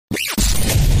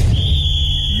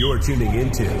You're tuning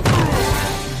into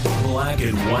Black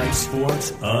and White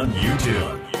Sports on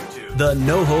YouTube. The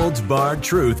no-holds-barred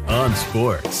truth on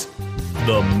sports.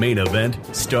 The main event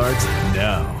starts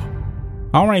now.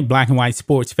 All right, Black and White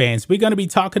sports fans, we're going to be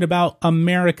talking about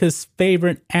America's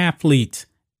favorite athlete.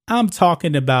 I'm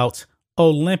talking about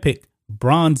Olympic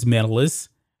bronze medalist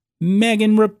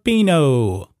Megan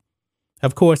Rapinoe.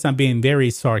 Of course, I'm being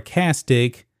very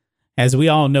sarcastic. As we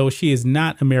all know, she is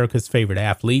not America's favorite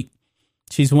athlete.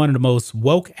 She's one of the most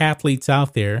woke athletes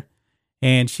out there,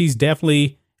 and she's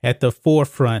definitely at the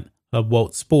forefront of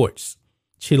woke sports.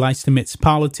 She likes to mix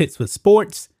politics with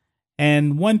sports,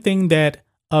 and one thing that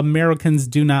Americans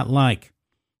do not like,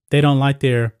 they don't like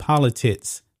their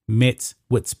politics mixed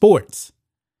with sports.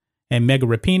 And Megan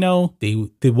Rapinoe,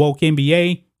 the woke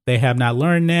NBA, they have not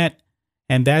learned that,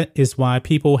 and that is why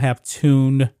people have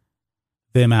tuned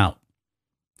them out.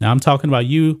 Now, I'm talking about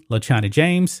you, LaChina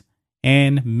James,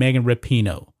 and Megan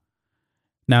Rapinoe.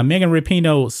 Now, Megan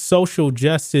Rapinoe, social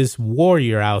justice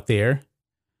warrior out there,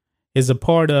 is a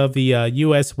part of the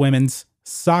U.S. women's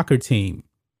soccer team.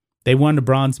 They won the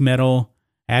bronze medal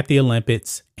at the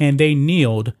Olympics, and they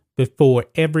kneeled before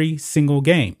every single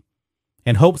game.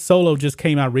 And Hope Solo just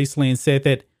came out recently and said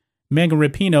that Megan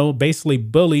Rapinoe basically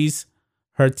bullies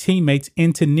her teammates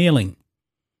into kneeling.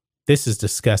 This is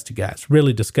disgusting, guys.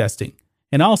 Really disgusting.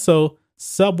 And also,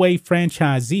 Subway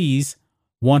franchisees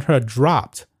want her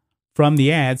dropped from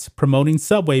the ads promoting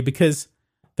Subway because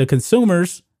the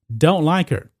consumers don't like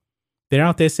her. They're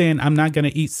out there saying, I'm not going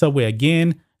to eat Subway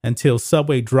again until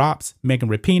Subway drops Megan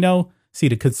Rapinoe. See,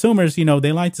 the consumers,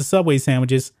 they like the Subway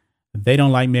sandwiches. They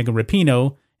don't like Megan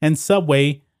Rapinoe. And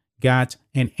Subway got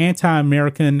an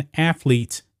anti-American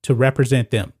athlete to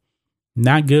represent them.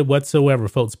 Not good whatsoever,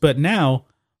 folks. But now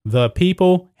the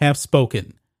people have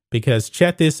spoken. Because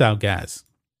check this out, guys.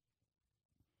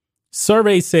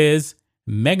 Survey says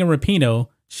Megan Rapinoe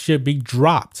should be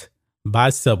dropped by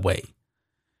Subway.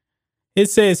 It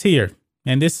says here,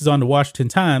 and this is on the Washington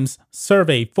Times,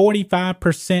 survey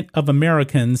 45% of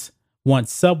Americans want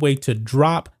Subway to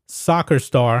drop soccer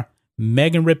star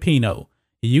Megan Rapinoe.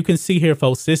 You can see here,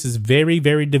 folks, this is very,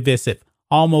 very divisive.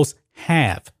 Almost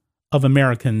half of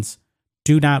Americans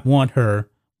do not want her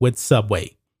with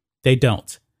Subway. They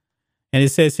don't. And it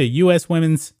says here, U.S.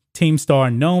 women's team star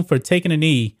known for taking a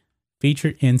knee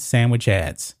featured in sandwich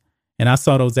ads. And I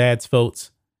saw those ads,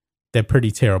 folks. They're pretty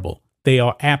terrible. They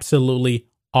are absolutely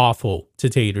awful, to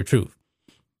tell you the truth.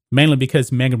 Mainly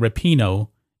because Megan Rapinoe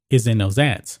is in those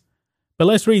ads. But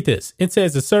let's read this. It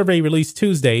says a survey released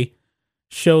Tuesday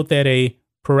showed that a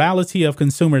plurality of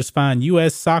consumers find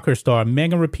U.S. soccer star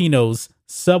Megan Rapinoe's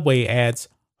Subway ads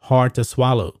hard to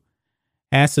swallow.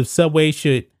 Asked if Subway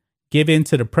should give in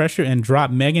to the pressure and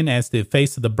drop Megan as the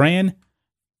face of the brand,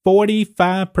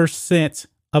 45%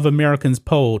 of Americans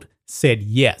polled said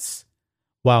yes,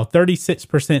 while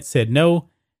 36% said no,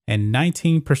 and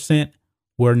 19%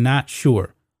 were not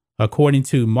sure, according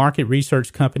to market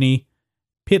research company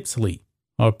Pipsley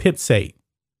or Pipsay.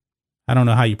 I don't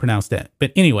know how you pronounce that.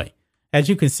 But anyway, as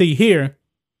you can see here,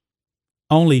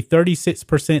 only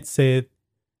 36% said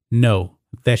no,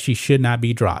 that she should not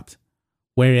be dropped.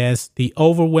 Whereas the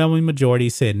overwhelming majority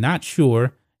said not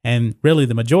sure, and really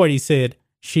the majority said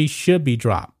she should be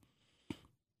dropped.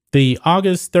 The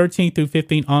August 13th through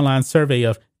 15th online survey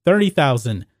of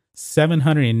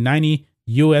 30,790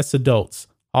 U.S. adults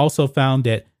also found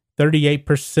that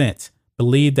 38%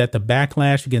 believed that the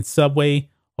backlash against Subway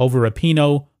over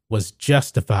Rapinoe was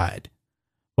justified,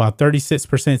 while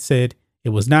 36% said it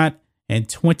was not, and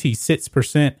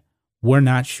 26% were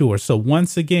not sure. So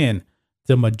once again,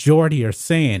 the majority are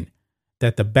saying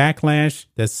that the backlash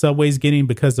that Subway's getting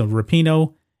because of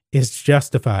Rapinoe is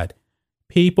justified.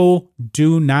 People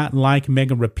do not like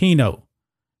Megan Rapinoe.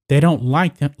 They don't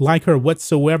like her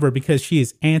whatsoever because she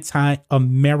is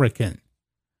anti-American.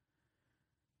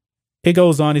 It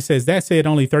goes on. It says, that said,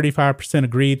 only 35%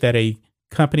 agreed that a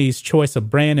company's choice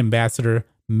of brand ambassador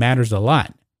matters a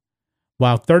lot,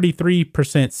 while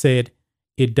 33% said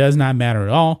it does not matter at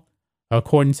all,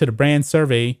 according to the brand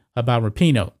survey about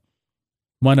Rapinoe,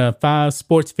 one of 5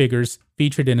 sports figures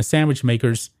featured in the Sandwich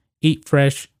Makers Eat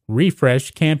Fresh,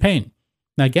 Refresh campaign.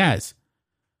 Now, guys,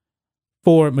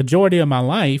 for majority of my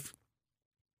life,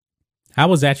 I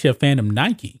was actually a fan of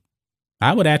Nike.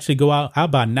 I would actually go out, I'll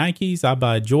buy Nikes, I'll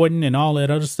buy Jordan and all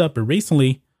that other stuff. But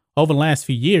recently, over the last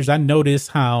few years, I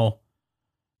noticed how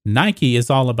Nike is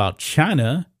all about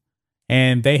China,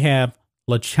 and they have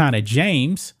LaChina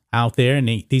James out there and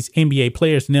these NBA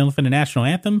players kneeling for the national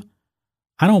anthem.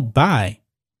 I don't buy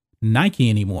Nike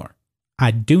anymore.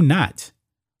 I do not.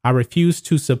 I refuse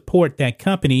to support that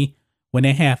company when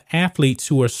they have athletes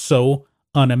who are so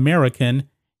un-American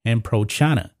and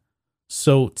pro-China.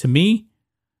 So to me,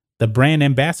 the brand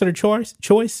ambassador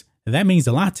choice, that means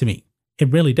a lot to me.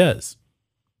 It really does.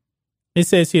 It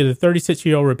says here the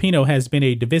 36-year-old Rapinoe has been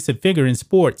a divisive figure in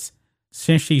sports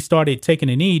since she started taking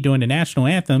a knee during the national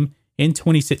anthem in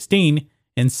 2016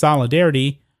 in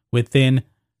solidarity with then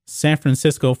San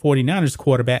Francisco 49ers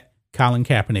quarterback Colin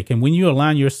Kaepernick. And when you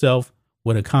align yourself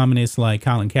with a communist like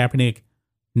Colin Kaepernick,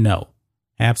 no,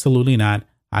 absolutely not.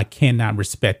 I cannot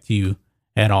respect you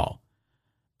at all.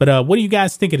 But what do you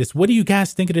guys think of this? What do you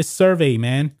guys think of this survey,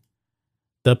 man?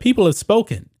 The people have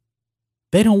spoken.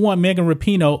 They don't want Megan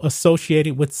Rapinoe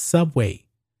associated with Subway.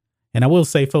 And I will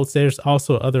say, folks, there's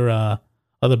also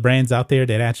other brands out there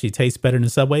that actually taste better than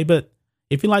Subway. But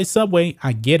if you like Subway,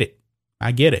 I get it.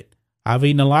 I get it. I've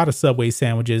eaten a lot of Subway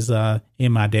sandwiches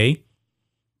in my day.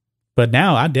 But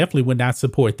now I definitely would not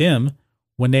support them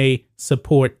when they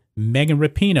support Megan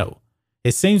Rapinoe.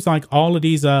 It seems like all of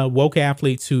these woke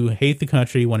athletes who hate the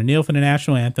country, want to kneel for the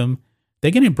national anthem,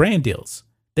 they're getting brand deals.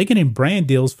 They're getting brand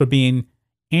deals for being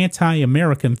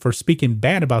anti-American, for speaking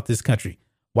bad about this country.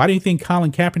 Why do you think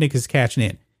Colin Kaepernick is cashing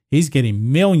in? He's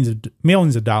getting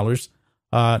millions of dollars.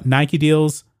 Nike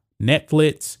deals,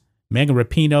 Netflix, Megan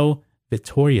Rapinoe,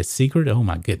 Victoria's Secret. Oh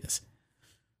my goodness.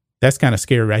 That's kind of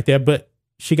scary right there. But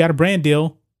she got a brand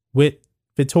deal with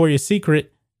Victoria's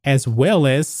Secret as well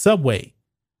as Subway.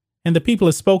 And the people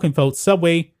have spoken, folks.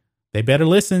 Subway, they better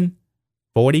listen.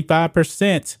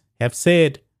 45% have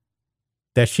said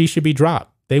that she should be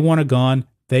dropped. They want her gone.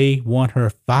 They want her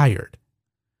fired.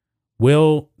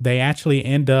 Will they actually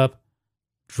end up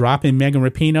dropping Megan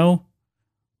Rapinoe?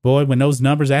 Boy, when those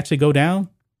numbers actually go down,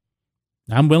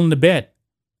 I'm willing to bet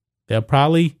they'll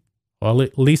probably, or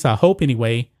at least I hope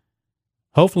anyway,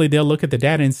 hopefully they'll look at the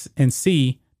data and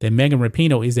see that Megan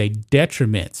Rapinoe is a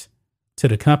detriment to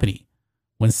the company.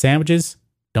 When sandwiches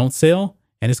don't sell,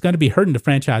 and it's going to be hurting the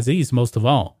franchisees most of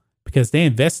all, because they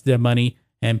invested their money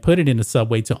and put it into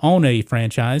Subway to own a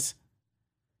franchise.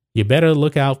 You better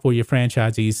look out for your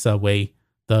franchisees, Subway.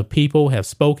 The people have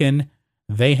spoken.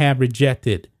 They have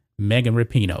rejected Megan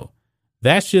Rapinoe.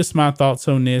 That's just my thoughts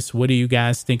on this. What do you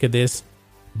guys think of this?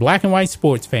 Black and white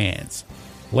sports fans,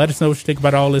 let us know what you think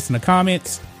about all this in the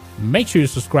comments. Make sure you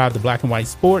subscribe to Black and White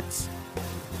Sports,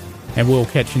 and we'll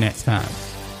catch you next time.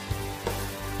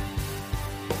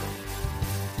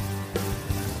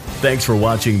 Thanks for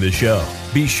watching the show.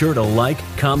 Be sure to like,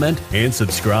 comment, and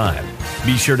subscribe.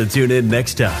 Be sure to tune in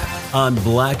next time on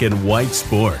Black and White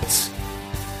Sports.